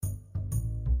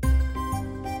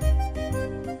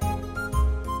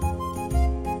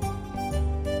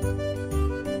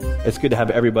It's good to have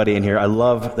everybody in here. I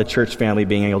love the church family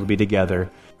being able to be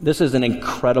together. This is an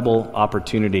incredible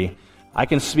opportunity. I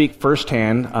can speak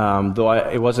firsthand, though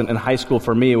it wasn't in high school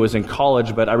for me, it was in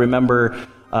college, but I remember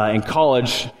in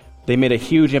college, they made a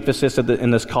huge emphasis in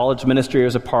this college ministry I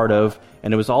was a part of,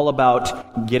 and it was all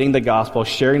about getting the gospel,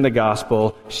 sharing the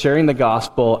gospel, sharing the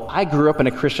gospel. I grew up in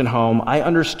a Christian home. I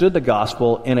understood the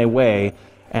gospel in a way,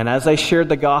 and as I shared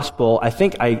the gospel, I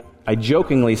think I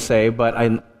jokingly say, but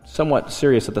I'm somewhat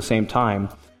serious at the same time,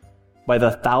 by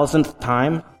the 1,000th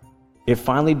time, it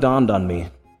finally dawned on me.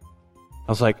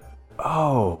 I was like,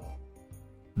 oh,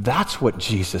 that's what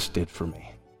Jesus did for me.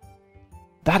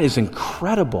 That is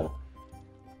incredible.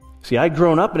 See, I'd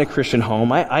grown up in a Christian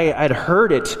home. I'd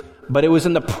heard it, but it was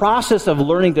in the process of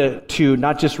learning to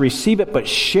not just receive it, but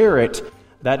share it,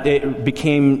 that it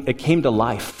came to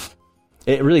life.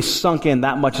 It really sunk in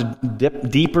that much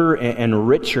deeper and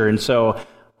richer. And so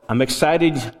I'm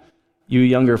excited, you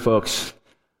younger folks,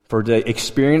 for the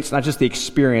experience, not just the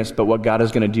experience, but what God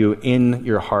is going to do in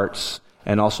your hearts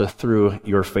and also through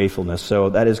your faithfulness. So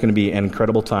that is going to be an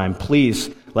incredible time. Please,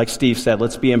 like Steve said,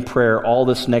 let's be in prayer all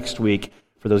this next week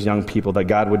for those young people, that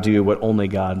God would do what only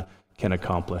God can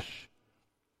accomplish.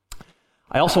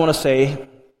 I also want to say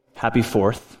happy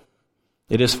 4th.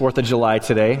 It is 4th of July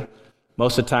today.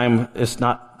 Most of the time, it's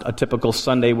not a typical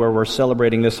Sunday where we're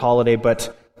celebrating this holiday,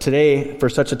 but today, for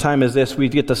such a time as this, we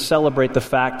get to celebrate the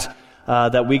fact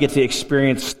that we get to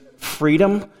experience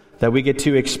freedom, that we get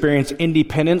to experience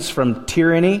independence from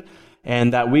tyranny,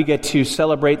 and that we get to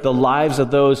celebrate the lives of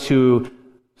those who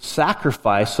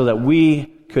sacrifice so that we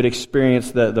could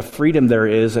experience the freedom there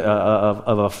is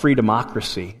of a free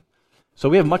democracy. So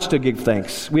we have much to give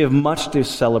thanks. We have much to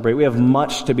celebrate. We have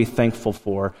much to be thankful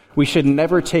for. We should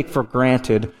never take for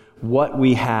granted what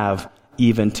we have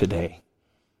even today.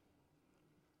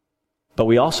 But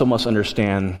we also must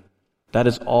understand that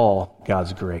is all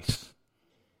God's grace.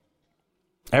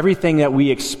 Everything that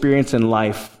we experience in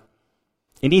life,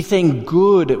 anything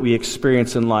good that we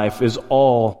experience in life, is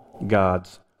all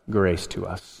God's grace to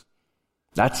us.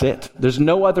 That's it. There's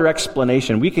no other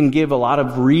explanation. We can give a lot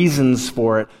of reasons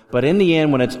for it, but in the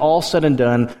end, when it's all said and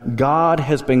done, God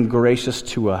has been gracious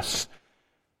to us.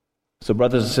 So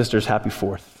brothers and sisters, happy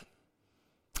 4th.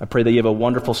 I pray that you have a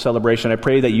wonderful celebration. I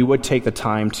pray that you would take the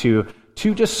time to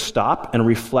just stop and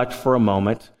reflect for a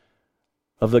moment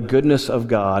of the goodness of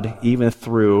God, even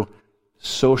through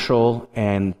social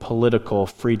and political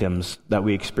freedoms that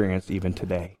we experience even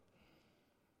today.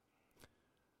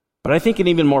 But I think an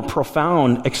even more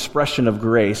profound expression of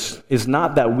grace is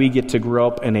not that we get to grow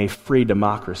up in a free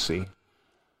democracy.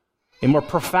 A more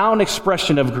profound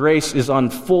expression of grace is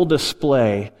on full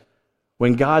display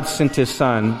when God sent His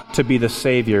Son to be the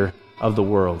Savior of the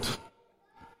world.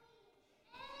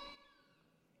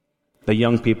 The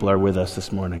young people are with us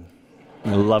this morning.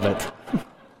 I love it.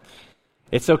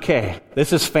 It's okay.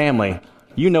 This is family.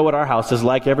 You know what our house is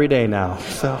like every day now.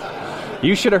 So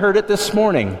you should have heard it this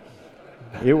morning.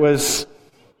 It was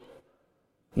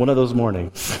one of those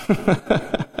mornings.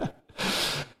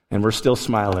 And we're still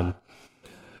smiling.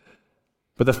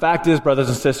 But the fact is, brothers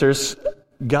and sisters,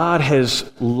 God has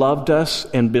loved us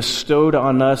and bestowed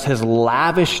on us, has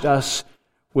lavished us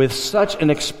with such an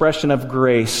expression of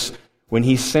grace when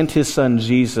He sent His Son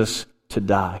Jesus to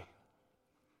die.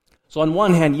 So on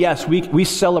one hand, yes, we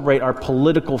celebrate our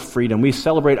political freedom. We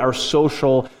celebrate our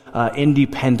social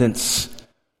independence.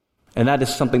 And that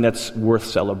is something that's worth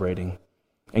celebrating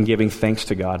and giving thanks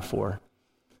to God for.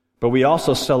 But we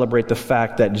also celebrate the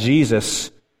fact that Jesus,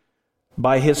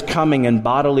 by His coming in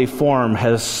bodily form,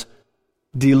 has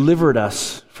delivered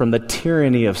us from the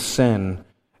tyranny of sin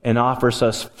and offers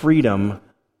us freedom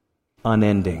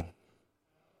unending.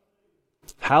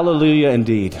 Hallelujah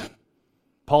indeed.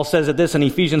 Paul says it this in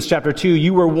Ephesians chapter 2,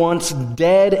 you were once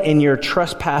dead in your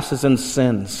trespasses and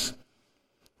sins.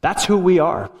 That's who we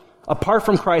are. Apart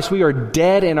from Christ, we are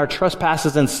dead in our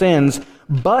trespasses and sins,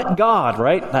 but God,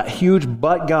 right? That huge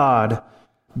but God,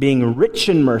 being rich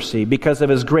in mercy because of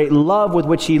His great love with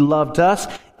which He loved us,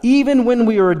 even when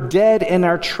we were dead in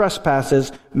our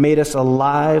trespasses, made us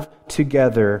alive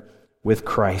together with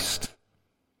Christ.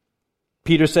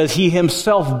 Peter says, He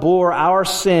Himself bore our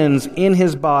sins in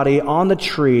His body on the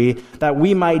tree, that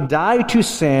we might die to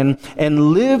sin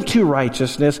and live to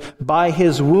righteousness. By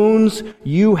His wounds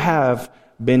you have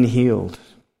been healed.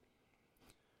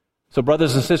 So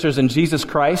brothers and sisters, in Jesus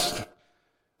Christ,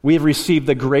 we have received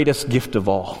the greatest gift of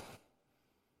all.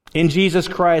 In Jesus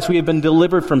Christ, we have been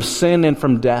delivered from sin and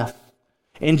from death.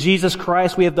 In Jesus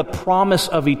Christ, we have the promise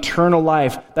of eternal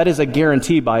life. That is a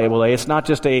guarantee, by the way. It's not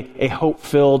just a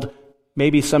hope-filled,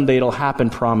 maybe someday it'll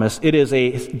happen promise. It is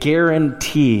a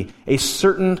guarantee, a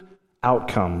certain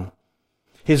outcome.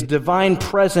 His divine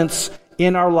presence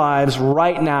in our lives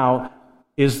right now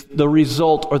is the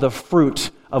result or the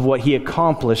fruit of what he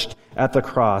accomplished at the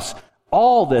cross.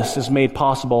 All this is made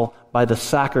possible by the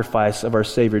sacrifice of our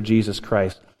Savior Jesus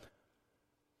Christ.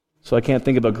 So I can't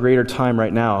think of a greater time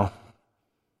right now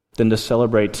than to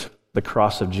celebrate the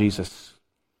cross of Jesus.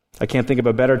 I can't think of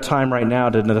a better time right now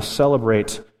than to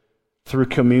celebrate through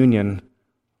communion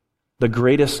the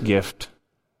greatest gift,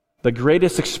 the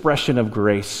greatest expression of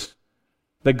grace,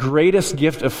 the greatest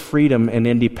gift of freedom and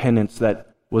independence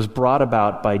that was brought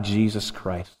about by Jesus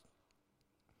Christ.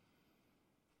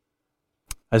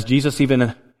 As Jesus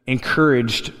even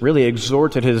encouraged, really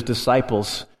exhorted his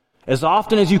disciples, as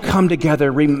often as you come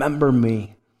together, remember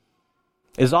me.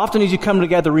 As often as you come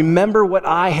together, remember what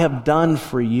I have done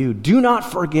for you. Do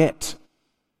not forget.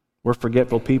 We're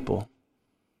forgetful people.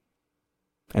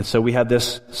 And so we have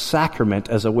this sacrament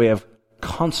as a way of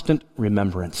constant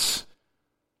remembrance,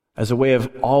 as a way of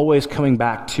always coming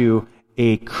back to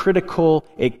a critical,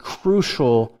 a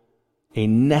crucial, a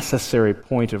necessary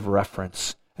point of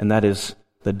reference, and that is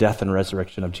the death and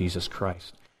resurrection of Jesus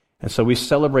Christ. And so we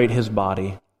celebrate his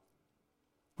body.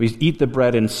 We eat the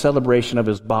bread in celebration of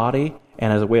his body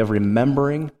and as a way of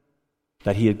remembering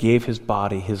that he gave his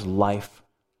body, his life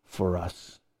for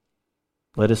us.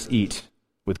 Let us eat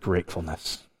with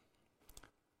gratefulness.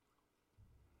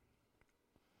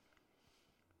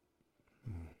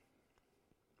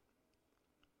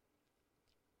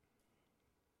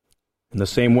 In the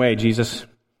same way, Jesus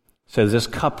says, this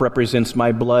cup represents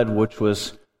my blood, which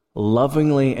was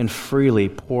lovingly and freely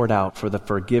poured out for the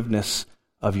forgiveness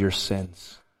of your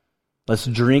sins. Let's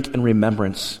drink in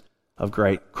remembrance of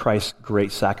Christ's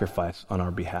great sacrifice on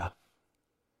our behalf.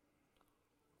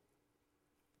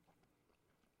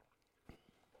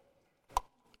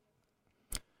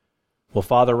 Well,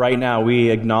 Father, right now we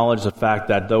acknowledge the fact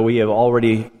that though we have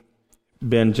already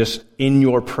been just in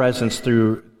your presence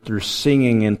through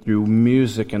singing and through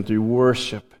music and through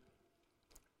worship,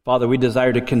 Father, we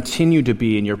desire to continue to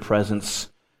be in your presence.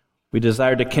 We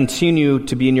desire to continue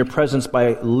to be in your presence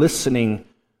by listening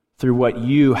through what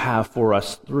you have for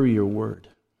us through your word.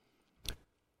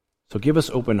 So give us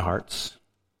open hearts.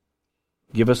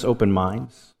 Give us open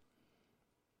minds.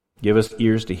 Give us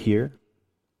ears to hear.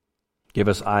 Give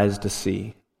us eyes to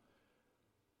see.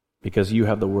 Because you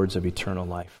have the words of eternal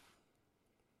life,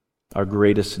 our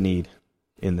greatest need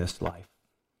in this life.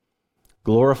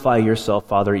 Glorify yourself,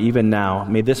 Father, even now.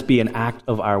 May this be an act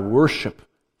of our worship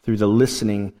through the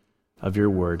listening of your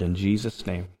word. In Jesus'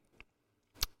 name,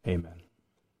 amen.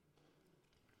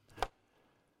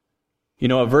 You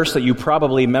know, a verse that you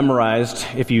probably memorized,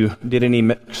 if you did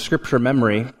any scripture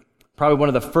memory, probably one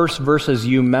of the first verses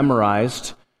you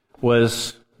memorized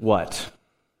was what?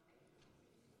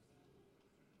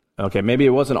 Okay, maybe it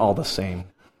wasn't all the same.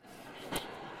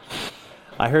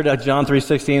 I heard John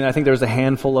 3:16. I think there was a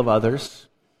handful of others.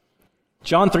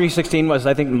 John 3:16 was,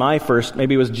 I think, my first.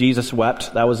 Maybe it was Jesus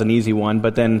wept. That was an easy one.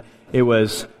 But then it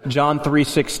was John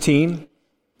 3:16.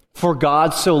 For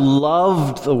God so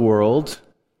loved the world.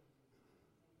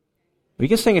 We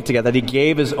can sing it together. That he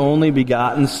gave his only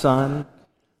begotten Son,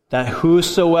 that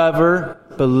whosoever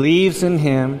believes in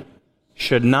him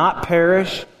should not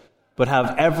perish, but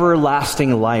have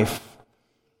everlasting life.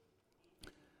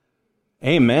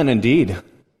 Amen, indeed.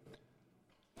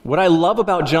 What I love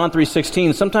about John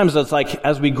 3:16, sometimes it's like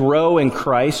as we grow in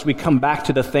Christ, we come back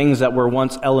to the things that were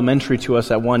once elementary to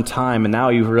us at one time, and now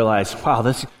you realize, wow,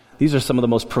 these are some of the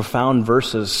most profound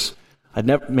verses.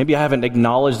 Maybe I haven't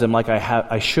acknowledged them like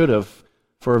I should have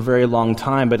for a very long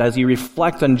time, but as you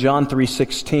reflect on John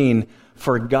 3:16,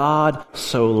 for God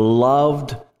so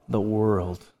loved the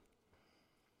world.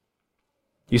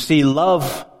 You see,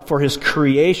 love for his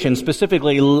creation,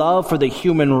 specifically love for the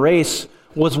human race,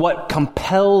 was what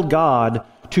compelled God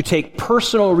to take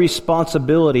personal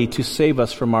responsibility to save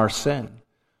us from our sin.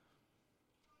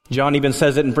 John even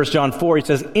says it in 1 John 4. He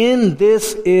says, in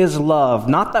this is love,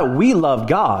 not that we loved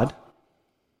God,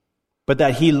 but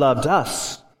that he loved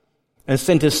us and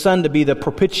sent his Son to be the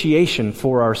propitiation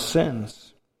for our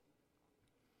sins.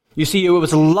 You see, it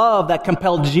was love that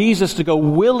compelled Jesus to go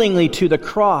willingly to the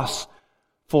cross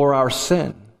for our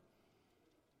sin.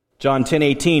 John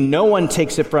 10:18, no one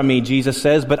takes it from me, Jesus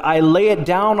says, but I lay it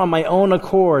down on my own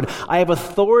accord. I have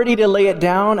authority to lay it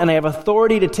down, and I have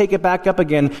authority to take it back up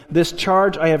again. This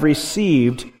charge I have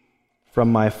received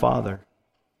from my Father.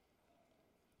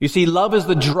 You see, love is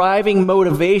the driving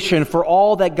motivation for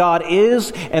all that God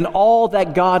is and all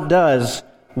that God does.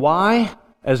 Why?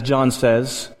 As John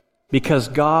says, because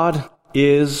God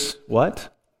is what?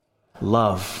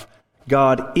 Love.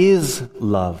 God is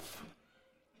love.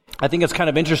 I think it's kind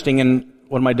of interesting. In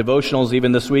one of my devotionals,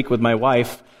 even this week with my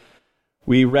wife,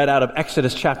 we read out of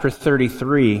Exodus chapter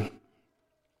 33.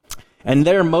 And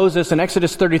there Moses, in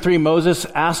Exodus 33, Moses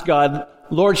asked God,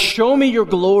 Lord, show me your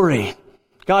glory.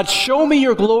 God, show me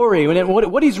your glory. And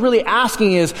what he's really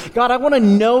asking is, God, I want to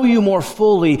know you more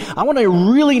fully. I want to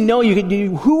really know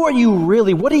you. Who are you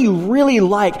really? What are you really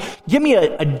like? Give me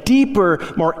a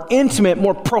deeper, more intimate,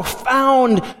 more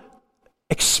profound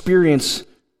experience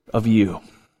of you.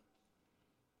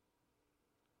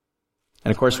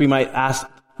 And of course, we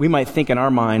might think in our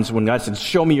minds when God says,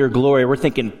 show me your glory, we're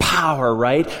thinking power,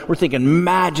 right? We're thinking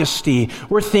majesty.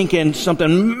 We're thinking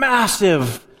something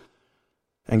massive.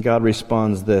 And God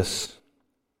responds this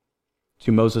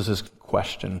to Moses'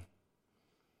 question.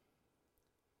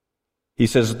 He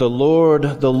says, the Lord,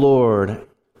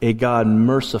 a God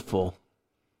merciful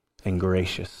and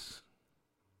gracious,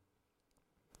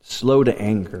 slow to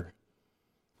anger,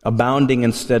 abounding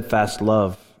in steadfast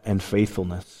love and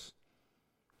faithfulness,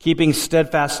 keeping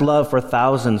steadfast love for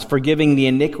thousands, forgiving the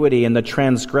iniquity and the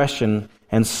transgression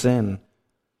and sin,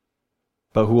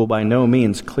 but who will by no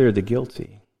means clear the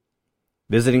guilty,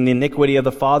 visiting the iniquity of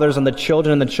the fathers on the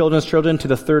children and the children's children to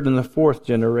the third and the fourth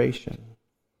generation.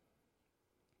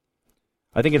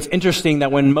 I think it's interesting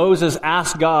that when Moses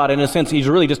asked God, in a sense, he's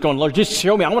really just going, Lord, just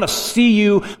show me. I want to see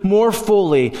you more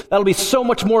fully. That'll be so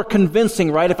much more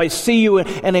convincing, right? If I see you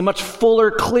in a much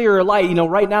fuller, clearer light. You know,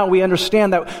 right now we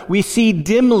understand that we see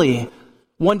dimly.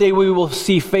 One day we will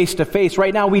see face to face.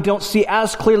 Right now we don't see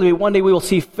as clearly. One day we will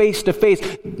see face to face.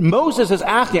 Moses is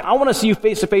asking, I want to see you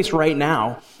face to face right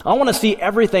now. I want to see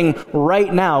everything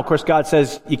right now. Of course, God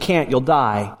says, you can't, you'll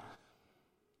die.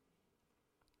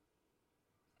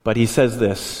 But he says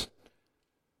this,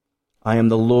 I am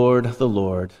the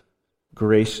Lord,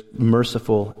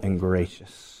 merciful and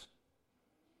gracious.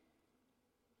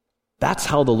 That's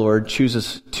how the Lord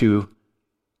chooses to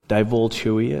divulge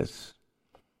who he is.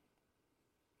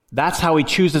 That's how he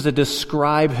chooses to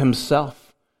describe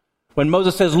himself. When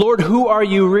Moses says, Lord, who are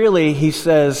you really? He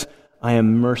says, I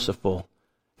am merciful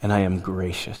and I am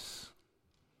gracious.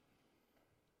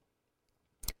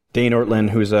 Dane Ortlund,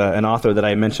 who's an author that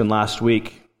I mentioned last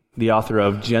week, the author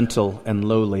of Gentle and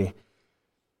Lowly,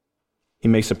 he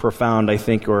makes a profound, I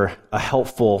think, or a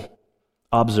helpful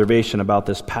observation about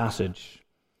this passage.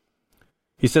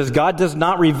 He says, God does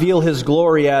not reveal his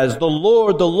glory as the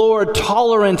Lord,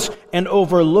 tolerant and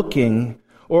overlooking,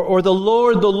 or the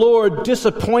Lord,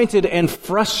 disappointed and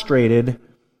frustrated.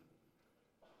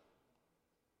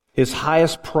 His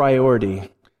highest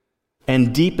priority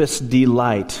and deepest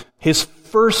delight, his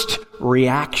first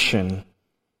reaction,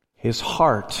 his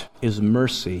heart is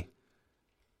mercy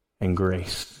and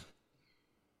grace.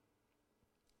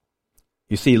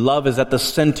 You see, love is at the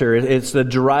center. It's the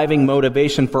driving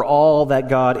motivation for all that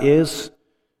God is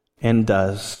and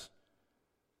does.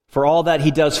 For all that he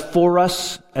does for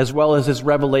us, as well as his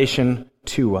revelation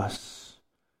to us.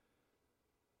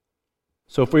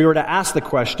 So if we were to ask the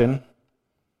question,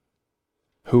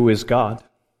 who is God?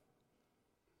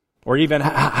 Or even,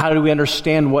 how do we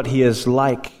understand what he is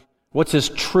like? What's his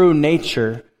true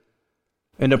nature?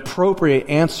 An appropriate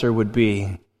answer would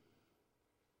be,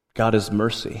 God is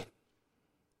mercy.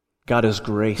 God is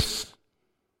grace.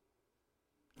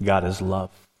 God is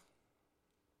love.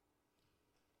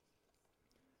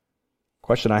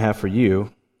 Question I have for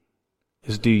you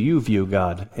is, do you view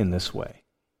God in this way?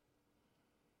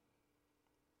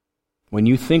 When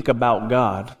you think about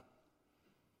God,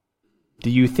 do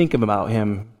you think about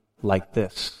him like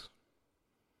this?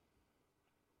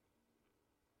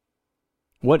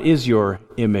 What is your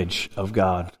image of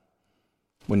God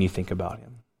when you think about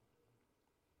him?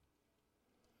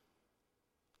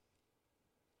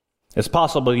 It's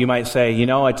possible you might say,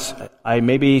 I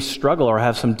maybe struggle or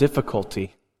have some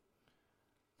difficulty.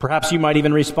 Perhaps you might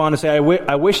even respond and say,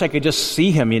 I wish I could just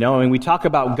see him, we talk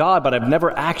about God, but I've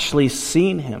never actually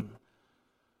seen him.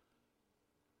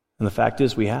 And the fact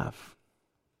is, we have.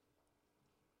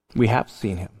 We have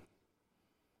seen him.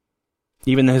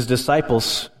 Even his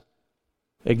disciples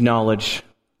acknowledge,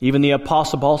 even the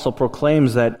apostle also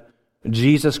proclaims that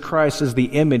Jesus Christ is the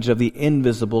image of the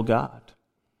invisible God.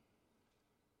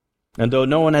 And though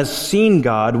no one has seen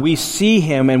God, we see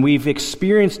him and we've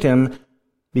experienced him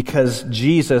because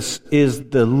Jesus is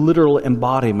the literal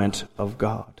embodiment of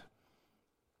God.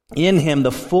 In him,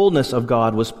 the fullness of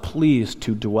God was pleased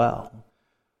to dwell.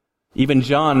 Even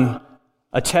John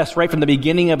attests right from the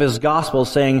beginning of his gospel,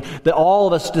 saying that all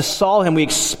of us just saw him. We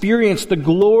experienced the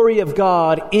glory of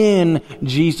God in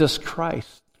Jesus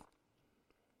Christ.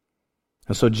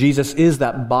 And so Jesus is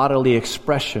that bodily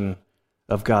expression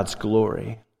of God's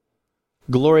glory.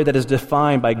 Glory that is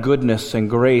defined by goodness and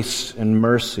grace and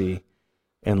mercy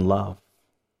and love.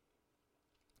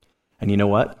 And you know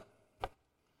what?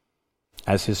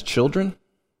 As his children,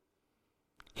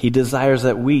 he desires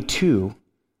that we too,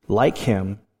 like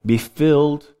him, be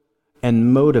filled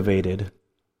and motivated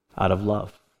out of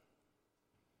love.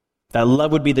 That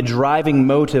love would be the driving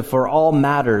motive for all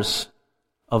matters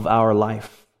of our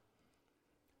life.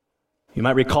 You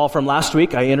might recall from last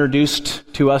week, I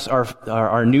introduced to us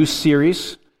our new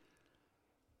series.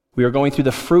 We are going through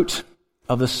the fruit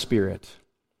of the Spirit.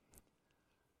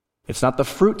 It's not the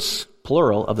fruits,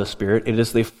 plural, of the Spirit. It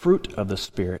is the fruit of the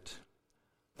Spirit.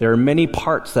 There are many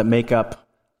parts that make up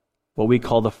what we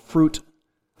call the fruit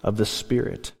of the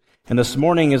Spirit. And this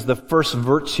morning is the first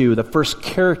virtue, the first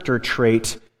character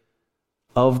trait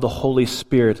of the Holy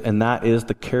Spirit, and that is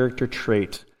the character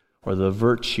trait or the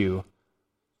virtue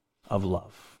of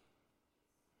love.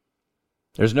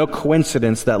 There's no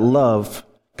coincidence that love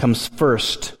comes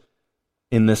first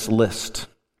in this list.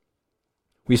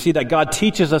 We see that God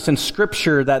teaches us in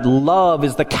Scripture that love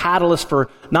is the catalyst for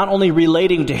not only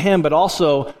relating to Him, but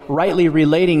also rightly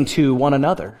relating to one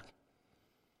another.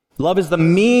 Love is the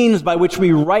means by which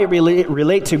we rightly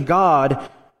relate to God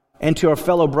and to our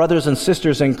fellow brothers and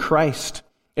sisters in Christ.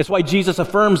 It's why Jesus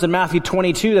affirms in Matthew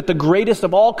 22 that the greatest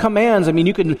of all commands,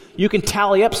 you can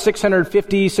tally up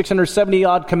 650, 670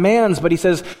 odd commands, but he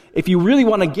says, if you really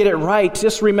want to get it right,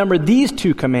 just remember these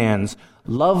two commands.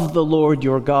 Love the Lord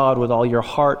your God with all your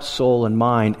heart, soul, and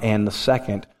mind. And the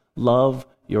second, love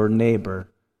your neighbor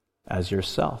as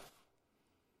yourself.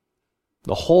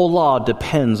 The whole law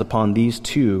depends upon these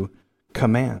two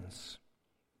commands.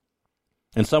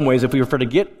 In some ways, if we were to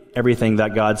get everything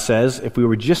that God says, if we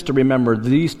were just to remember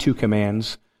these two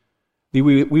commands,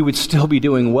 we would still be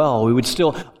doing well. We would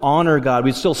still honor God.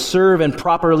 We'd still serve and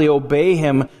properly obey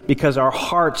Him because our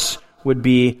hearts would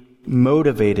be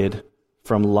motivated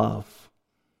from love.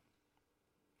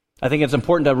 I think it's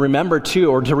important to remember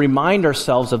too, or to remind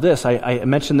ourselves of this. I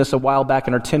mentioned this a while back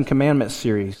in our 10 Commandments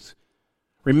series.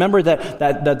 Remember that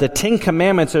the 10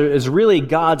 Commandments is really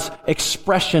God's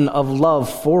expression of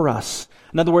love for us.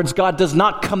 In other words, God does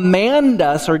not command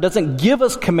us or doesn't give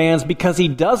us commands because He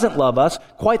doesn't love us.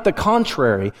 Quite the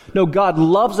contrary. No, God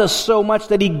loves us so much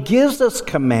that He gives us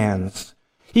commands.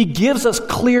 He gives us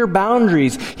clear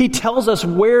boundaries. He tells us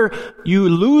where you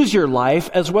lose your life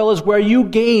as well as where you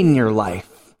gain your life.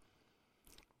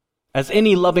 As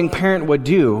any loving parent would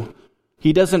do,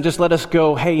 He doesn't just let us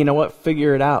go, hey, you know what,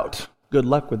 figure it out. Good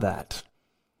luck with that.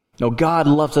 No, God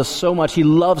loves us so much. He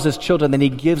loves His children that He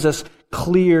gives us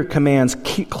clear commands,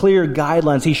 clear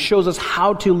guidelines. He shows us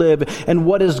how to live and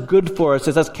what is good for us.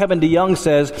 As Kevin DeYoung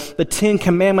says, the 10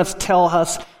 Commandments tell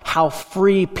us how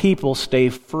free people stay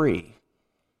free.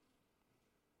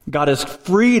 God has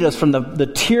freed us from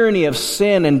the tyranny of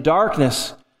sin and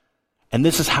darkness, and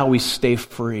this is how we stay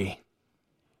free.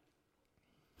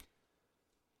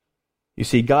 You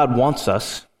see, God wants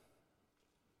us,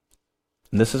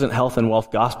 and this isn't health and wealth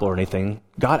gospel or anything,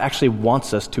 God actually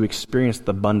wants us to experience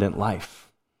the abundant life.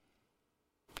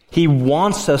 He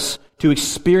wants us to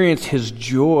experience His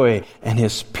joy and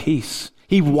His peace.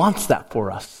 He wants that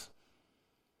for us.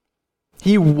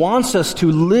 He wants us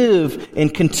to live in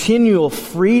continual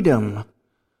freedom.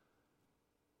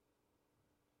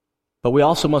 But we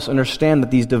also must understand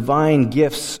that these divine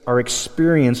gifts are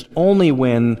experienced only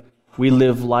when we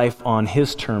live life on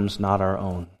His terms, not our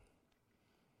own.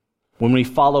 When we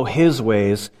follow His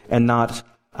ways and not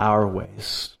our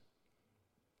ways.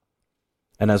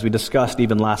 And as we discussed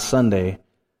even last Sunday,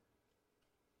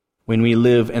 when we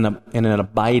live in an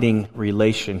abiding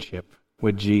relationship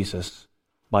with Jesus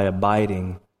by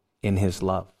abiding in His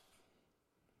love.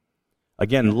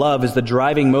 Again, love is the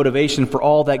driving motivation for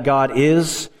all that God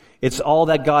is. It's all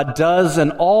that God does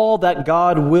and all that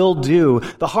God will do.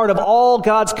 The heart of all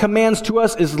God's commands to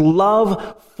us is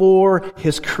love for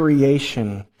His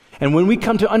creation. And when we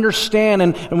come to understand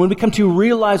and when we come to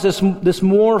realize this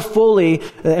more fully,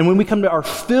 and when we are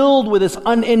filled with this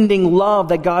unending love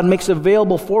that God makes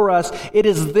available for us, it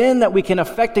is then that we can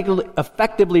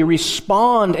effectively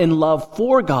respond in love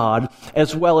for God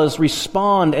as well as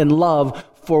respond in love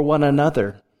for one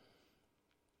another.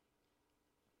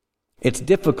 It's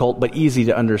difficult but easy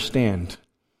to understand.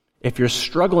 If you're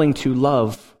struggling to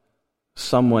love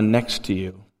someone next to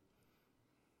you,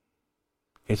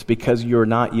 it's because you're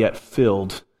not yet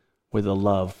filled with the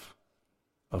love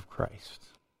of Christ.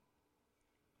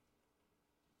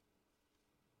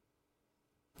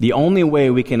 The only way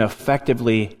we can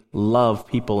effectively love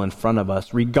people in front of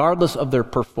us, regardless of their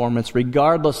performance,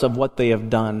 regardless of what they have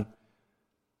done,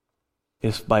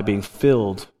 is by being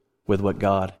filled with what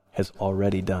God has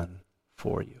already done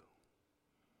for you.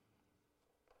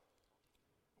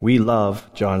 We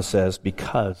love, John says,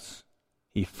 because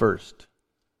he first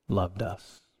loved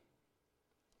us.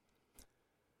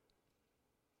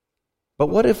 But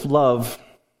what if love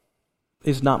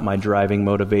is not my driving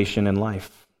motivation in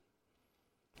life?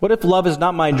 What if love is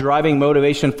not my driving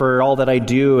motivation for all that I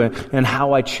do and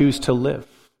how I choose to live?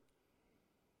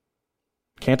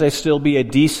 Can't I still be a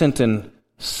decent and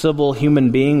civil human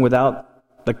being without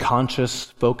the conscious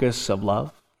focus of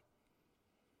love?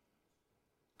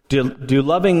 Do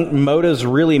loving motives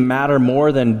really matter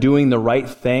more than doing the right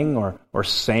thing or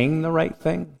saying the right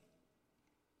thing?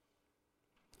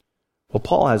 Well,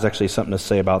 Paul has actually something to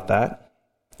say about that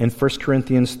in 1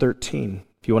 Corinthians 13.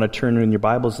 If you want to turn in your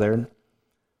Bibles there.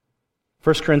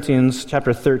 1 Corinthians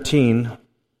chapter 13,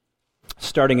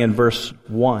 starting in verse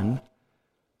 1.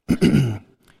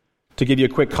 To give you a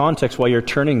quick context while you're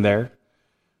turning there,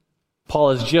 Paul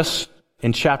is just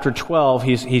in chapter 12,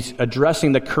 he's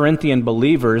addressing the Corinthian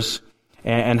believers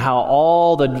and how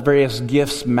all the various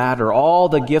gifts matter. All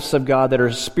the gifts of God that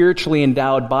are spiritually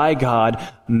endowed by God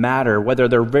matter, whether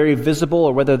they're very visible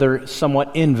or whether they're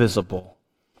somewhat invisible.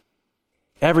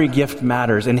 Every gift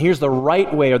matters. And here's the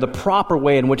right way or the proper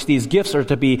way in which these gifts are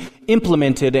to be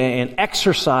implemented and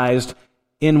exercised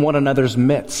in one another's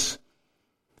midst.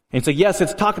 And so, yes,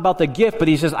 it's talk about the gift, but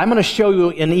he says, I'm going to show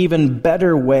you an even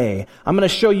better way. I'm going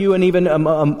to show you an even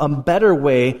a better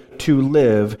way to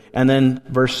live. And then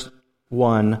verse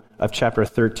 1 of chapter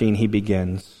 13, he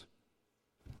begins.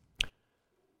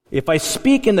 If I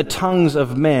speak in the tongues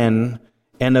of men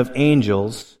and of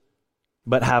angels,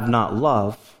 but have not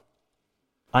love,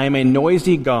 I am a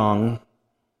noisy gong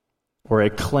or a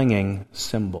clanging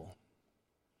cymbal.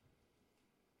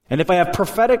 And if I have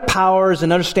prophetic powers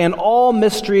and understand all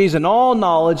mysteries and all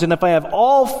knowledge, and if I have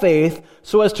all faith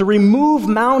so as to remove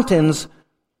mountains,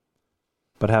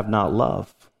 but have not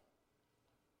love,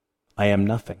 I am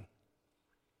nothing.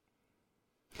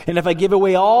 And if I give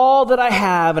away all that I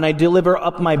have and I deliver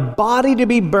up my body to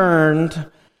be burned,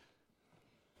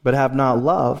 but have not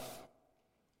love,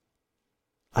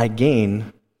 I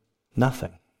gain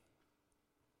nothing.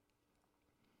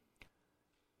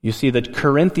 You see, the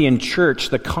Corinthian church,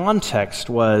 the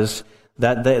context was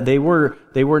that they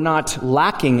were not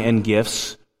lacking in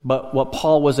gifts, but what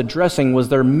Paul was addressing was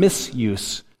their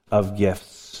misuse of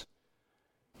gifts.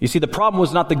 You see, the problem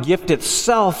was not the gift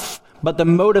itself, but the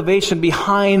motivation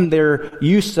behind their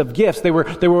use of gifts. They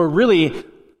were really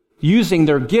using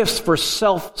their gifts for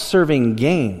self-serving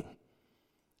gain.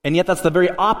 And yet that's the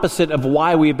very opposite of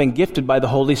why we've been gifted by the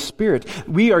Holy Spirit.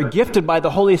 We are gifted by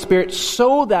the Holy Spirit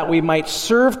so that we might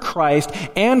serve Christ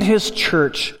and His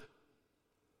church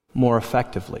more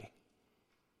effectively.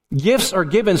 Gifts are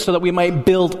given so that we might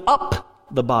build up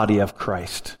the body of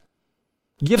Christ.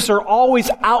 Gifts are always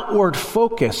outward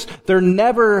focused. They're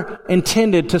never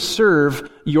intended to serve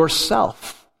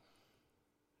yourself.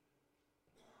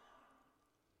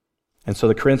 And so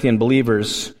the Corinthian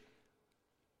believers,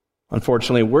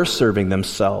 unfortunately, were serving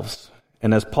themselves.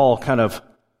 And as Paul kind of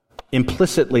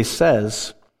implicitly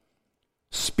says,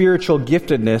 spiritual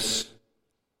giftedness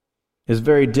is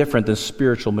very different than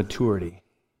spiritual maturity.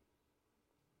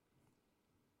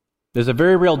 There's a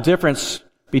very real difference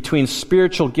between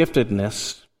spiritual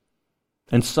giftedness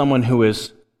and someone who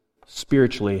is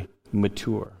spiritually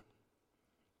mature.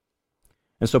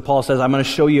 And so Paul says, I'm going to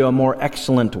show you a more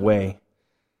excellent way.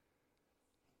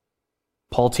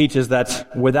 Paul teaches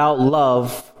that without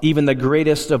love, even the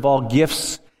greatest of all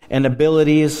gifts and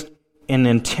abilities and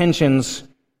intentions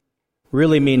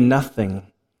really mean nothing.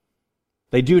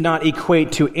 They do not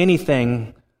equate to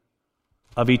anything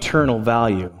of eternal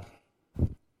value.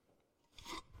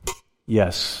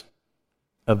 Yes,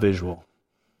 a visual.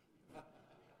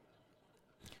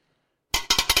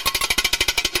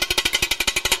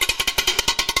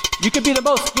 You could be the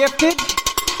most gifted,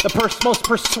 the most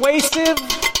persuasive,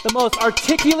 the most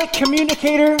articulate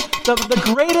communicator, the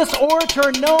greatest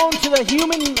orator known to the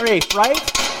human race, right?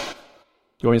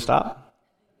 You want me to stop?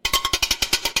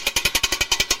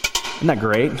 Isn't that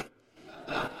great?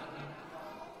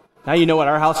 Now you know what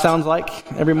our house sounds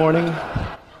like every morning?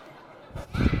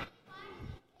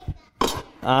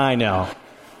 I know.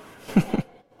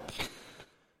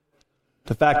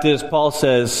 The fact is, Paul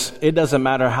says, it doesn't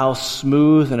matter how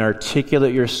smooth and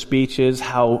articulate your speech is,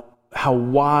 how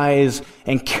wise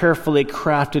and carefully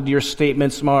crafted your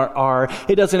statements are.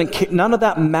 None of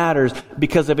that matters,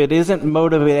 because if it isn't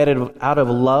motivated out of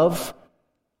love,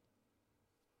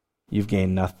 you've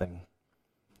gained nothing.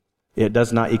 It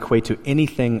does not equate to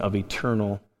anything of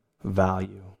eternal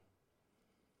value.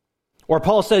 Or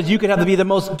Paul says you could have to be the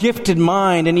most gifted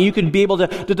mind, and you could be able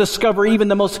to discover even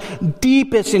the most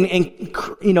deepest and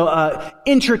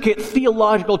intricate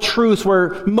theological truths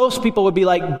where most people would be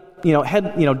like,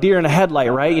 deer in a headlight,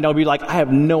 right? Be like, I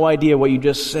have no idea what you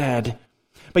just said.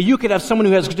 But you could have someone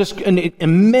who has just an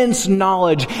immense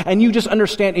knowledge, and you just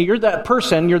understand, and you're that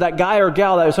person, you're that guy or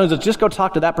gal that says, just go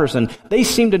talk to that person. They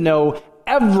seem to know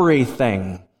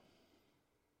everything.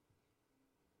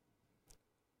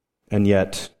 And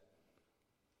yet,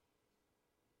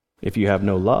 if you have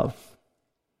no love,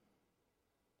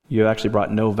 you have actually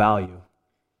brought no value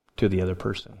to the other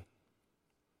person.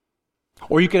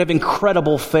 Or you could have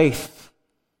incredible faith.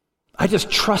 I just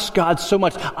trust God so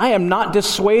much. I am not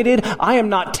dissuaded. I am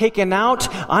not taken out.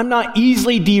 I'm not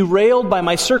easily derailed by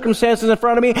my circumstances in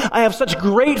front of me. I have such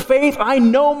great faith. I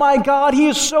know my God. He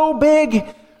is so big.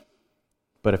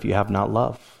 But if you have not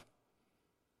love,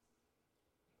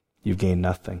 you've gained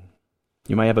nothing.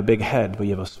 You might have a big head, but you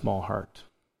have a small heart.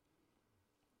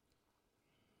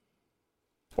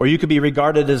 Or you could be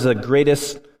regarded as the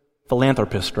greatest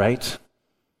philanthropist, right?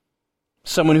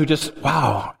 Someone who just,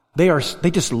 wow, they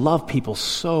just love people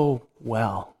so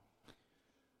well.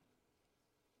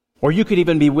 Or you could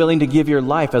even be willing to give your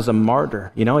life as a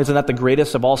martyr. Isn't that the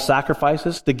greatest of all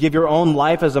sacrifices? To give your own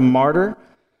life as a martyr?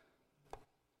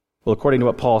 Well, according to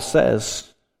what Paul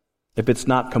says, if it's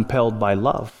not compelled by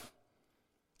love,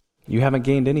 you haven't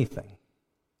gained anything.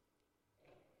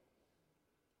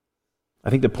 I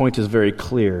think the point is very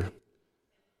clear.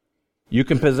 You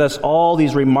can possess all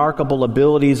these remarkable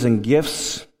abilities and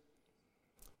gifts,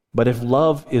 but if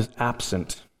love is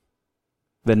absent,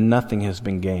 then nothing has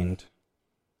been gained,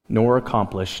 nor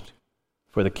accomplished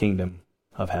for the kingdom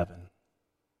of heaven.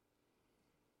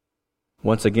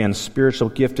 Once again,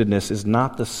 spiritual giftedness is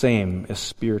not the same as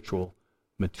spiritual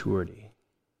maturity.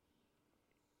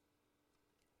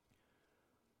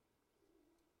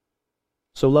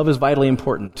 So love is vitally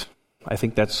important. I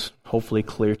think that's hopefully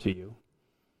clear to you.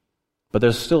 But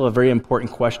there's still a very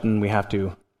important question we have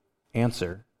to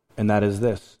answer, and that is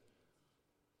this.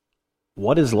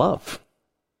 What is love?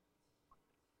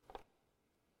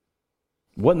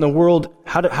 What in the world,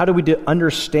 how do we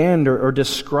understand or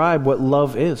describe what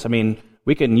love is? I mean,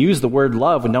 we can use the word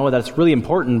love and know that it's really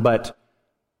important, but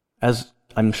as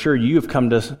I'm sure you've come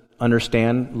to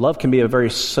understand, love can be a very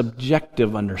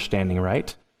subjective understanding,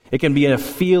 right? It can be a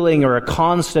feeling or a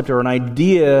concept or an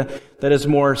idea that is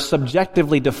more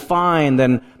subjectively defined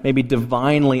than maybe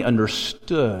divinely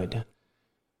understood.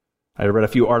 I read a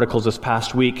few articles this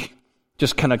past week,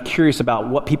 just kind of curious about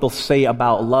what people say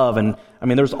about love. And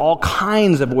there's all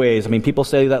kinds of ways. People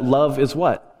say that love is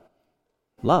what?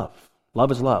 Love.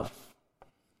 Love is love.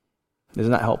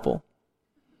 Isn't that helpful?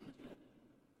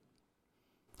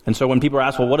 And so when people are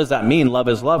asked, well, what does that mean? Love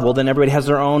is love. Well, then everybody has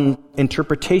their own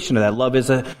interpretation of that. Love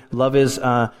is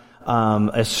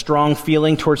a strong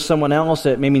feeling towards someone else.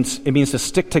 It means to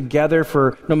stick together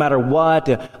for no matter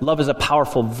what. Love is a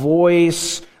powerful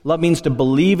voice. Love means to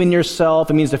believe in yourself.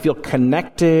 It means to feel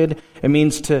connected. It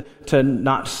means to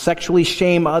not sexually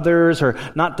shame others or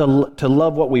not to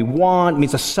love what we want. It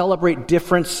means to celebrate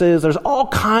differences. There's all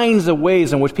kinds of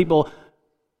ways in which people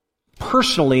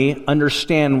personally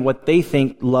understand what they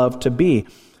think love to be.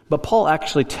 But Paul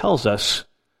actually tells us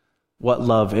what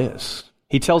love is.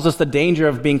 He tells us the danger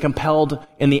of being compelled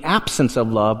in the absence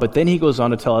of love, but then he goes on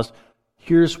to tell us,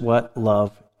 here's what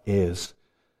love is.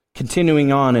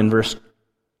 Continuing on in verse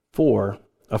 4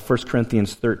 of 1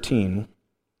 Corinthians 13,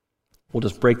 we'll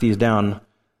just break these down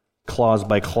clause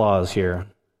by clause here.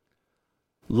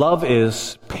 Love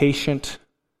is patient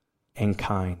and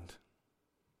kind.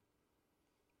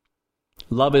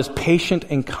 Love is patient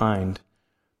and kind.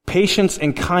 Patience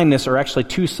and kindness are actually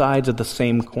two sides of the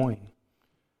same coin.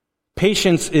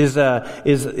 Patience is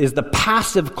the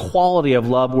passive quality of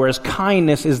love, whereas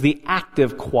kindness is the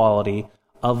active quality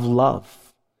of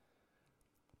love.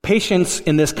 Patience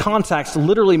in this context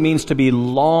literally means to be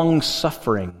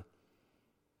long-suffering.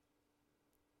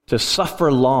 To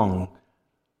suffer long.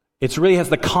 It really has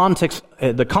the context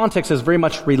is very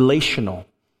much relational.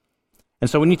 And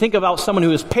so when you think about someone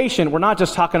who is patient, we're not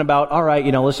just talking about, all right,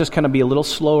 let's just kind of be a little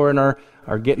slower in our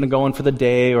getting going for the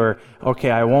day, or,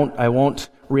 okay, I won't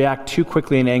react too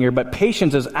quickly in anger. But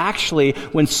patience is actually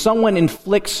when someone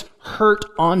inflicts hurt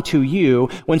onto you,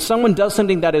 when someone does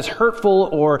something that is hurtful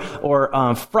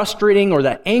or frustrating or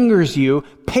that angers you,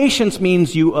 patience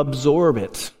means you absorb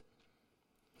it.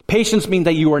 Patience means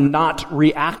that you are not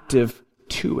reactive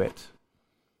to it.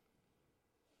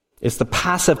 It's the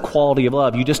passive quality of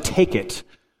love. You just take it,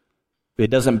 but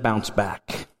it doesn't bounce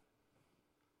back.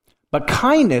 But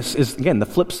kindness is, again, the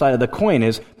flip side of the coin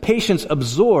is patience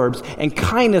absorbs and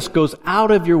kindness goes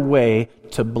out of your way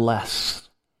to bless.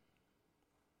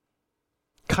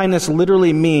 Kindness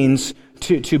literally means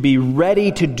to be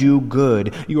ready to do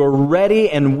good. You are ready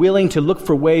and willing to look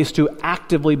for ways to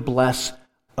actively bless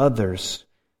others.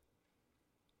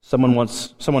 Someone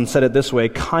said it this way,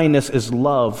 kindness is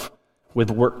love with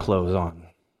work clothes on.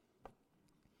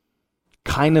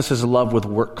 Kindness is love with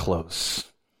work clothes.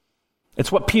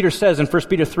 It's what Peter says in 1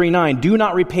 Peter 3:9. Do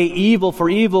not repay evil for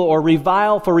evil or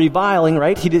revile for reviling,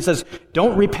 right? He says,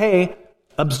 don't repay,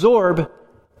 absorb.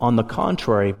 On the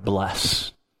contrary,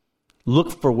 bless.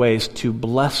 Look for ways to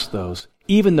bless those,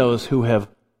 even those who have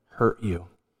hurt you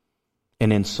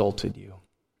and insulted you.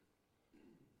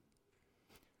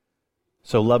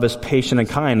 So love is patient and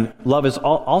kind. Love is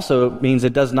also means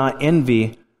it does not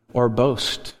envy or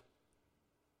boast.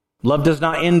 Love does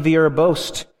not envy or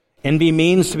boast. Envy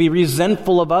means to be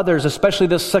resentful of others, especially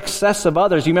the success of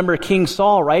others. You remember King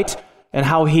Saul, right? And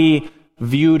how he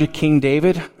viewed King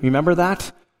David. Remember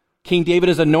that? King David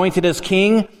is anointed as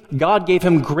king. God gave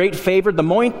him great favor. The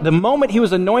moment he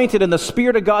was anointed and the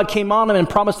Spirit of God came on him and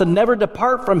promised to never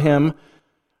depart from him,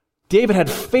 David had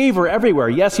favor everywhere.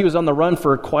 Yes, he was on the run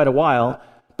for quite a while,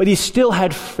 but he still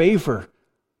had favor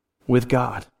with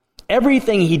God.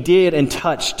 Everything he did and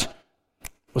touched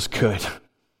was good.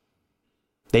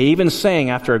 They even sang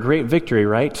after a great victory,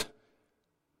 right?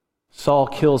 Saul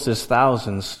kills his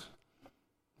thousands,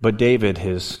 but David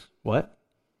his, what?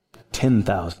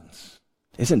 10,000s.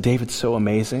 Isn't David so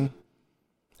amazing?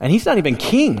 And he's not even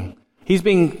king. He's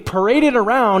being paraded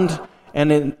around,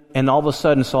 and all of a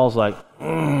sudden Saul's like,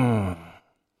 I'm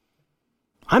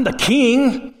the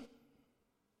king.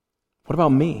 What about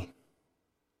me?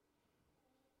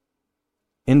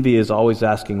 Envy is always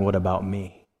asking, what about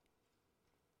me?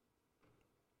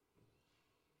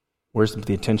 Where's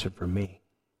the attention for me?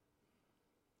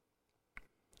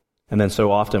 And then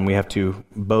so often we have to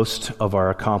boast of our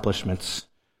accomplishments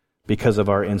because of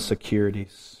our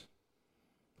insecurities,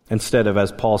 instead of,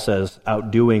 as Paul says,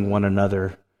 outdoing one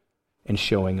another and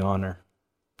showing honor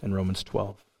in Romans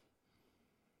 12.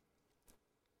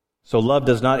 So love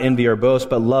does not envy or boast,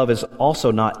 but love is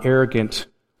also not arrogant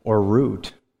or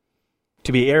rude.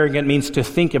 To be arrogant means to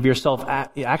think of yourself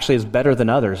actually as better than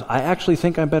others. I actually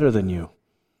think I'm better than you.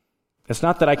 It's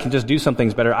not that I can just do some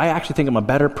things better. I actually think I'm a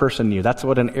better person than you. That's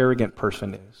what an arrogant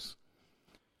person is.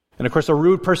 And of course, a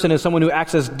rude person is someone who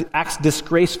acts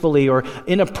disgracefully or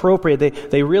inappropriate.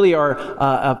 They really are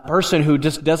a person who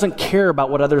just doesn't care about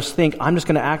what others think. I'm just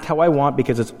going to act how I want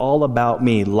because it's all about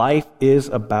me. Life is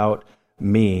about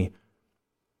me.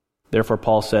 Therefore,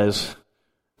 Paul says,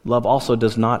 love also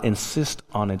does not insist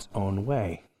on its own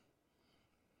way.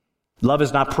 Love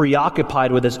is not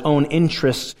preoccupied with its own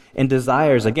interests and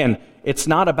desires. Again, it's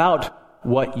not about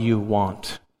what you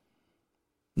want.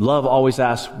 Love always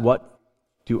asks, what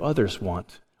do others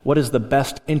want? What is the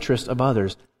best interest of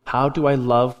others? How do I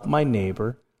love my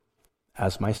neighbor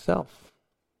as myself?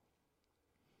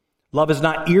 Love is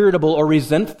not irritable or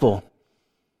resentful.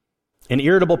 An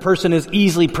irritable person is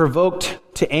easily provoked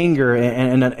to anger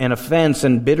and offense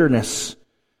and bitterness.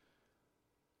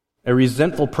 A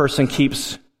resentful person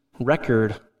keeps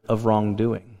record of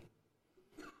wrongdoing.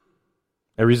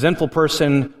 A resentful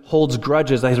person holds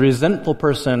grudges. A resentful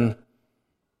person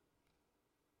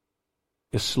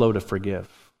is slow to forgive.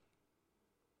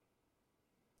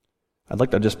 I'd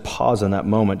like to just pause on that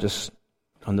moment, just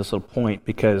on this little point,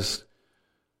 because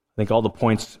I think all the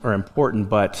points are important,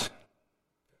 but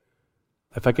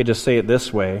if I could just say it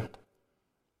this way,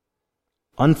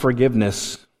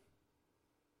 unforgiveness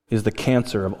is the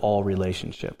cancer of all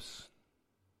relationships.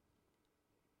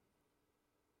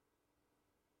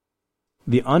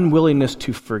 The unwillingness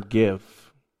to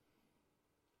forgive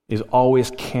is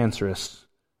always cancerous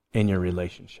in your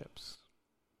relationships.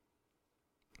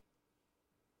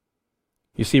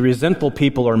 You see, resentful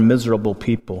people are miserable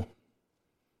people.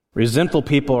 Resentful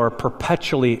people are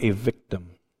perpetually a victim.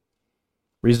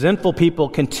 Resentful people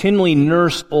continually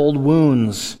nurse old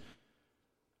wounds.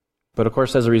 But of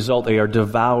course, as a result, they are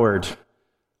devoured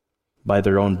by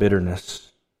their own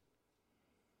bitterness.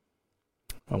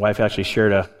 My wife actually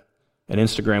shared an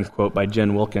Instagram quote by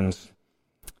Jen Wilkins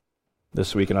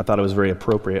this week, and I thought it was very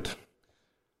appropriate.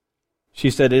 She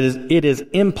said, it is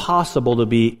impossible to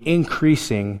be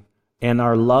increasing in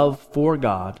our love for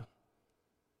God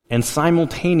and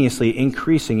simultaneously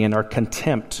increasing in our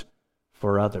contempt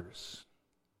for others.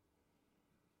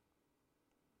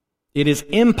 It is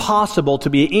impossible to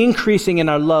be increasing in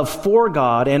our love for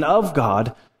God and of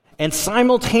God and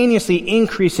simultaneously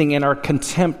increasing in our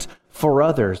contempt for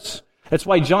others. That's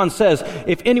why John says,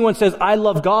 if anyone says, I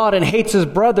love God and hates his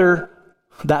brother,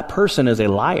 that person is a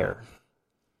liar.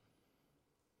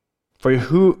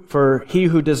 For he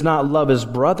who does not love his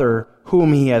brother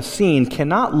whom he has seen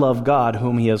cannot love God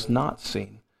whom he has not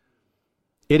seen.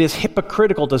 It is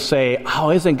hypocritical to say, oh,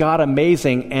 isn't God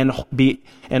amazing,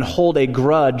 and hold a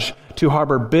grudge, to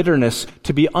harbor bitterness,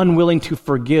 to be unwilling to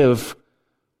forgive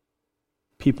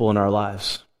people in our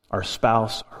lives, our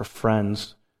spouse, our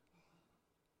friends,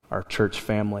 our church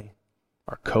family,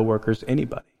 our coworkers,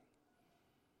 anybody.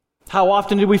 How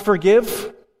often do we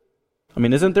forgive? I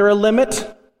mean, isn't there a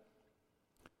limit?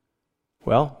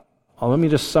 Well, let me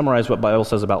just summarize what the Bible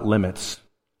says about limits.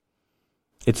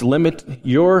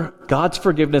 God's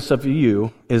forgiveness of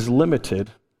you is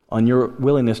limited on your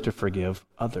willingness to forgive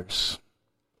others.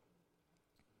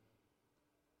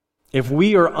 If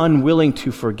we are unwilling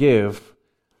to forgive,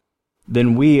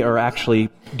 then we are actually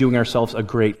doing ourselves a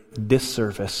great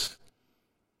disservice,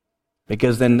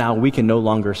 because then now we can no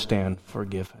longer stand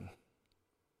forgiven.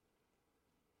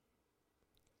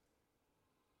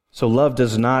 So love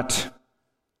does not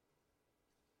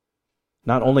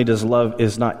only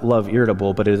is not love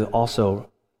irritable, but it is also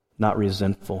not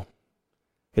resentful.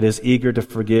 It is eager to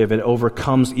forgive. It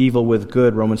overcomes evil with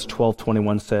good, Romans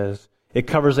 12:21 says. It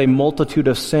covers a multitude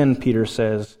of sin, Peter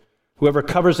says. Whoever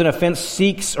covers an offense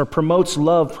seeks or promotes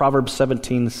love, Proverbs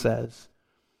 17 says.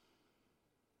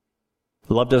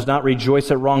 Love does not rejoice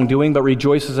at wrongdoing, but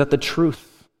rejoices at the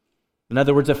truth. In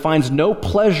other words, it finds no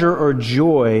pleasure or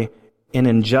joy in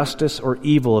injustice or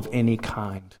evil of any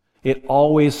kind. It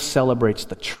always celebrates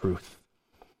the truth.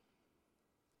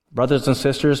 Brothers and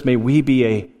sisters, may we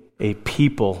be a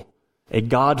people, a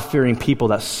God-fearing people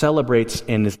that celebrates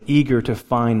and is eager to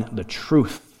find the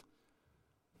truth.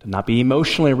 To not be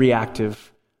emotionally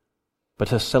reactive, but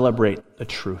to celebrate the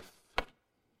truth.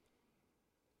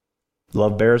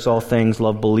 Love bears all things,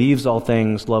 love believes all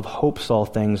things, love hopes all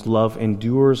things, love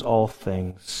endures all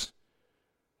things.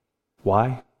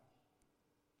 Why?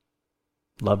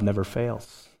 Love never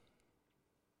fails.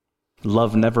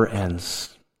 Love never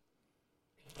ends.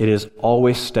 It is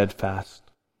always steadfast.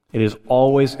 It is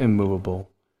always immovable.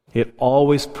 It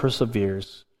always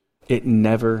perseveres. It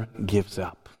never gives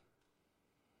up.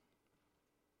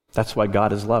 That's why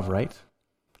God is love, right?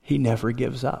 He never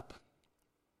gives up.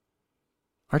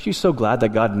 Aren't you so glad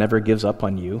that God never gives up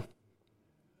on you?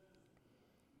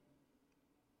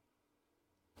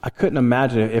 I couldn't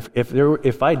imagine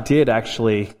if I did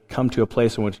actually come to a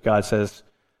place in which God says,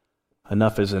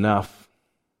 enough is enough.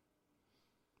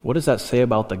 What does that say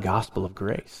about the gospel of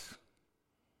grace?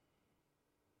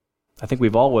 I think we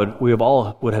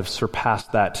all would have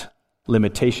surpassed that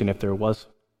limitation if there was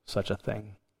such a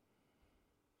thing.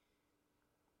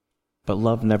 But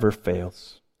love never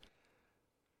fails.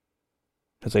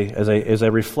 As I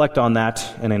reflect on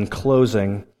that, and in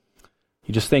closing,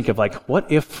 you just think of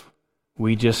what if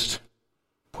we just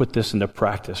put this into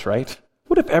practice, right?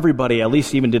 What if everybody at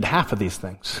least even did half of these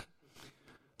things?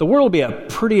 The world would be a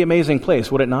pretty amazing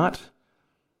place, would it not?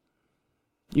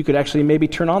 You could actually maybe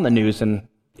turn on the news and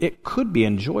it could be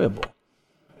enjoyable.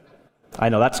 I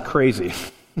know, that's crazy.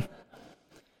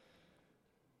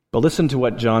 But listen to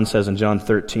what John says in John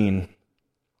 13.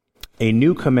 A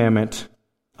new commandment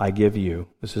I give you,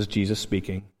 this is Jesus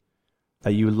speaking,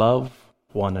 that you love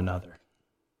one another.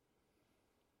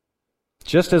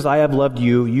 Just as I have loved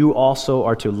you, you also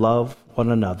are to love one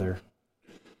another.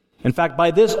 In fact,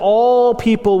 by this all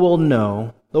people will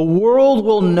know, the world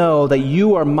will know that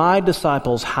you are my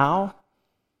disciples. How?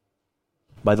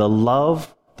 By the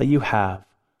love that you have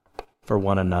for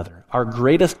one another. Our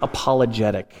greatest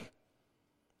apologetic,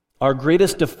 our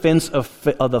greatest defense of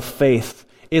the faith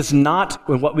is not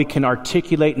what we can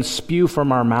articulate and spew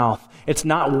from our mouth. It's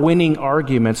not winning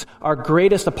arguments. Our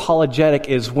greatest apologetic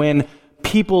is when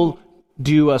people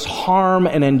do us harm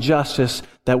and injustice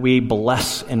that we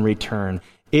bless in return.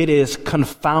 It is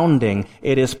confounding.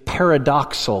 It is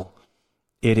paradoxal.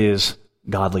 It is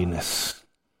godliness.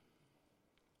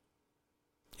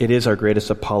 It is our greatest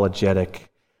apologetic.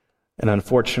 And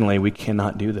unfortunately, we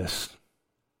cannot do this.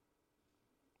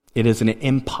 It is an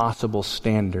impossible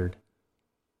standard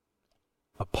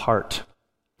apart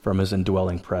from His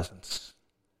indwelling presence.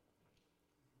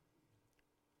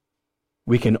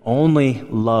 We can only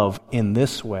love in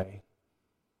this way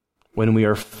when we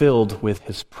are filled with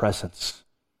His presence.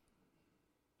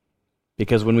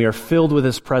 Because when we are filled with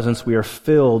His presence, we are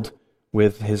filled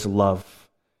with His love.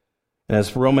 And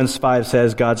as Romans 5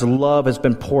 says, God's love has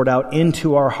been poured out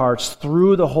into our hearts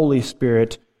through the Holy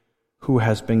Spirit who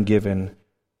has been given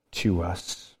to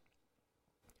us.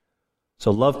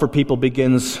 So love for people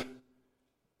begins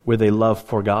with a love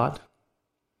for God.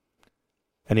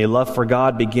 And a love for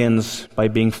God begins by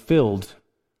being filled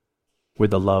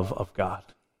with the love of God.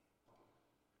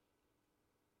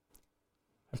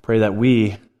 I pray that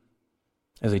we,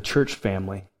 as a church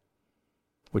family,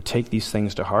 would take these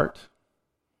things to heart,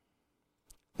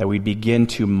 that we begin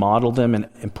to model them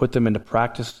and put them into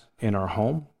practice in our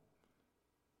home,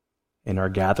 in our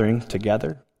gathering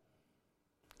together,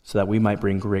 so that we might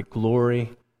bring great glory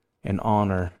and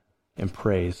honor and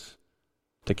praise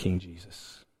to King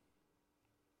Jesus.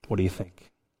 What do you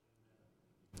think?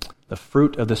 The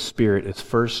fruit of the Spirit is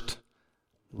first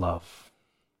love.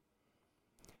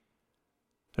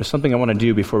 There's something I want to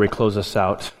do before we close this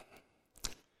out.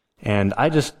 And I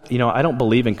don't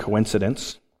believe in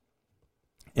coincidence.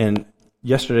 And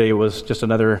yesterday was just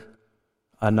another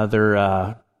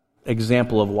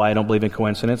example of why I don't believe in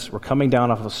coincidence. We're coming down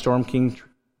off of Storm King.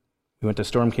 We went to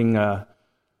Storm King,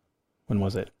 when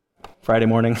was it? Friday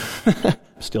morning.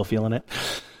 Still feeling it.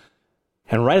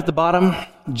 And right at the bottom,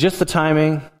 just the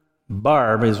timing,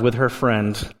 Barb is with her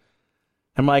friend.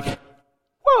 I'm like,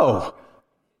 whoa!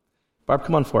 Barb,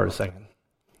 come on forward a second.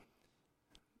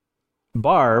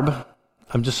 Barb,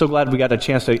 I'm just so glad we got a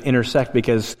chance to intersect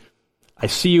because I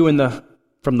see you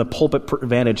from the pulpit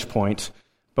vantage point,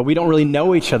 but we don't really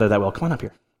know each other that well. Come on up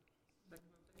here.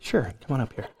 Sure, come on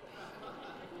up here.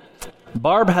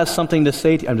 Barb has something to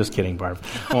say to you. I'm just kidding, Barb.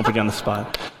 I won't put you on the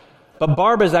spot. But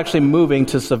Barb is actually moving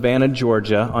to Savannah,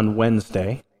 Georgia on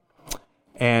Wednesday.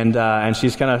 And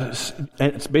she's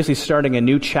it's basically starting a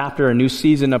new chapter, a new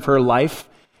season of her life.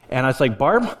 And I was like,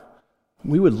 Barb,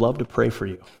 we would love to pray for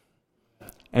you.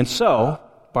 And so,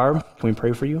 Barb, can we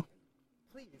pray for you?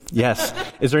 Please. Yes.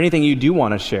 Is there anything you do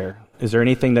want to share? Is there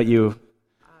anything that you...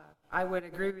 I would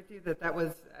agree with you that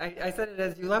was, I said it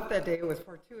as you left that day, it was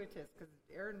fortuitous, because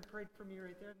Aaron prayed for me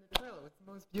right there in the trail. It was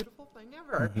the most beautiful thing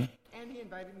ever. Mm-hmm. And he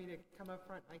invited me to come up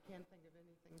front, and I can't think of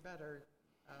anything better.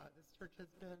 This church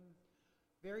has been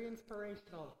very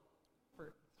inspirational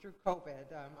through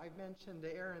COVID. I've mentioned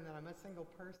to Aaron that I'm a single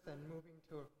person moving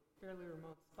to a fairly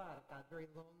remote spot. I got very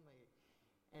lonely.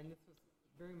 And this was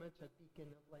very much a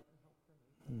beacon of light and hope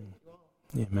for me. Thank you all.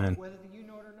 Amen. Whether you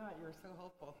know it or not, you're so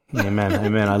helpful. Amen.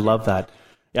 Amen. I love that.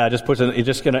 Yeah, it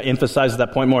just going to emphasize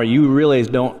that point more. You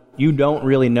don't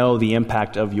really know the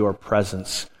impact of your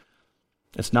presence.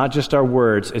 It's not just our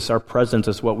words, it's our presence.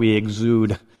 It's what we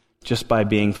exude just by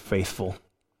being faithful.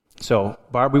 So,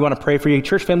 Barb, we want to pray for you.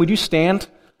 Church family, would you stand?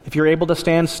 If you're able to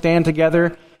stand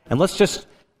together, and let's just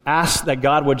ask that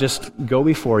God would just go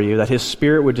before you, that His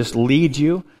Spirit would just lead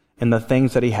you in the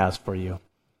things that He has for you.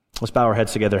 Let's bow our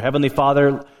heads together. Heavenly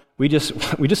Father, we just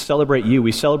celebrate you.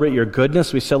 We celebrate your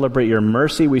goodness. We celebrate your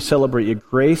mercy. We celebrate your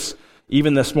grace.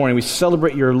 Even this morning, we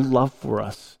celebrate your love for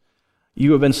us.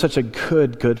 You have been such a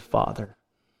good, good Father.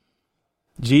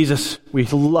 Jesus, we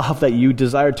love that you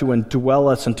desire to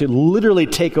indwell us and to literally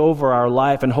take over our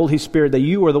life. And Holy Spirit, that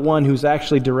you are the one who's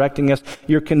actually directing us.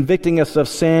 You're convicting us of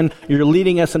sin. You're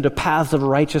leading us into paths of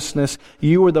righteousness.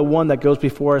 You are the one that goes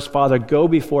before us. Father, go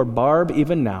before Barb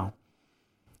even now.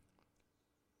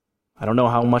 I don't know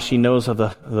how much she knows of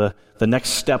the next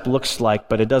step looks like,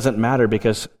 but it doesn't matter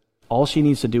because all she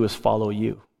needs to do is follow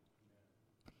you.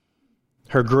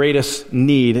 Her greatest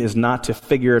need is not to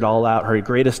figure it all out. Her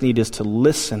greatest need is to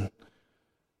listen,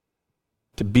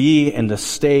 to be and to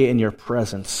stay in your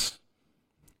presence.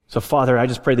 So, Father, I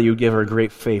just pray that you give her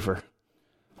great favor.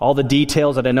 All the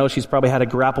details that I know she's probably had to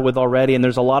grapple with already, and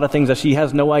there's a lot of things that she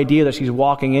has no idea that she's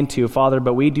walking into, Father,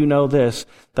 but we do know this,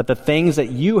 that the things that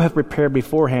you have prepared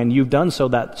beforehand, you've done so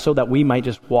that we might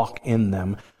just walk in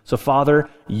them. So, Father,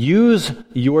 use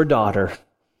your daughter,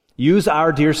 use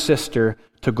our dear sister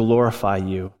to glorify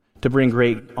you, to bring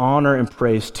great honor and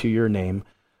praise to your name.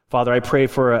 Father, I pray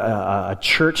for a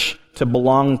church to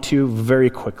belong to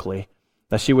very quickly,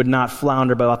 that she would not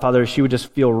flounder, but Father, she would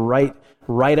just feel right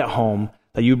at home,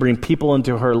 that you bring people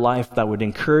into her life that would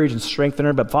encourage and strengthen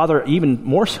her. But Father, even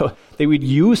more so, they would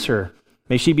use her.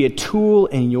 May she be a tool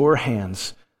in your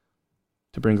hands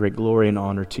to bring great glory and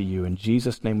honor to you. In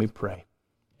Jesus' name we pray.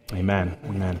 Amen.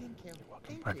 Amen.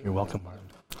 You're welcome, Martin.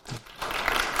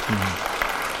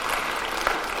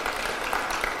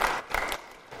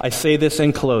 I say this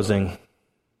in closing.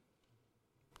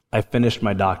 I finished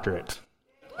my doctorate.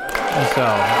 So,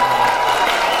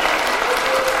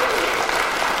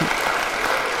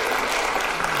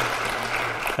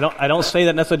 I don't say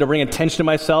that necessarily to bring attention to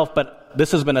myself, but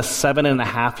this has been a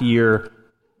 7.5-year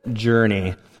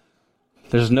journey.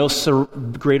 There's no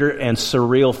greater and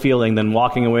surreal feeling than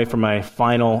walking away from my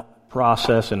final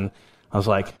process, and I was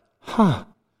like,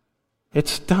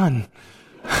 it's done.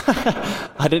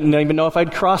 I didn't even know if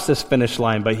I'd cross this finish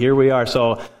line, but here we are.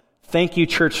 So Thank you,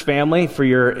 church family, for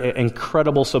your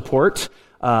incredible support,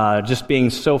 just being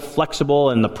so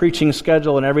flexible in the preaching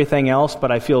schedule and everything else, but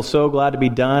I feel so glad to be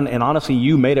done, and honestly,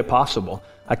 you made it possible.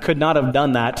 I could not have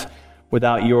done that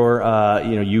without your,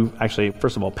 you actually,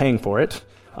 first of all, paying for it.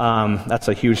 That's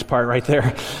a huge part right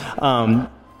there.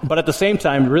 But at the same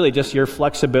time, really just your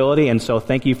flexibility, and so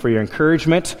thank you for your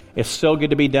encouragement. It's so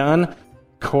good to be done.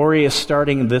 Corey is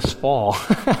starting this fall,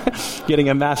 getting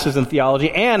a master's in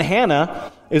theology, and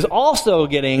Hannah is also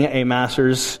getting a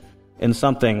master's in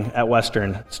something at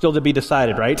Western. Still to be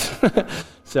decided, right?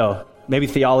 So maybe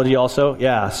theology also.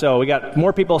 Yeah, so we got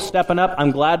more people stepping up.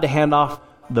 I'm glad to hand off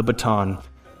the baton.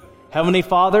 Heavenly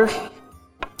Father,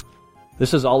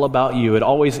 this is all about you. It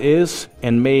always is,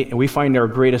 and may we find our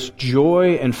greatest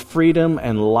joy and freedom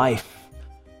and life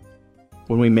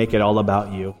when we make it all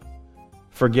about you.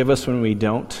 Forgive us when we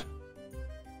don't.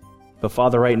 But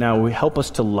Father, right now, help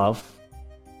us to love.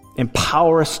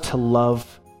 Empower us to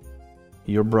love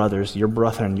your brothers, your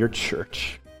brethren, your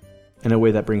church in a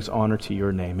way that brings honor to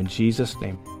your name. In Jesus'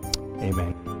 name,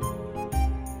 amen.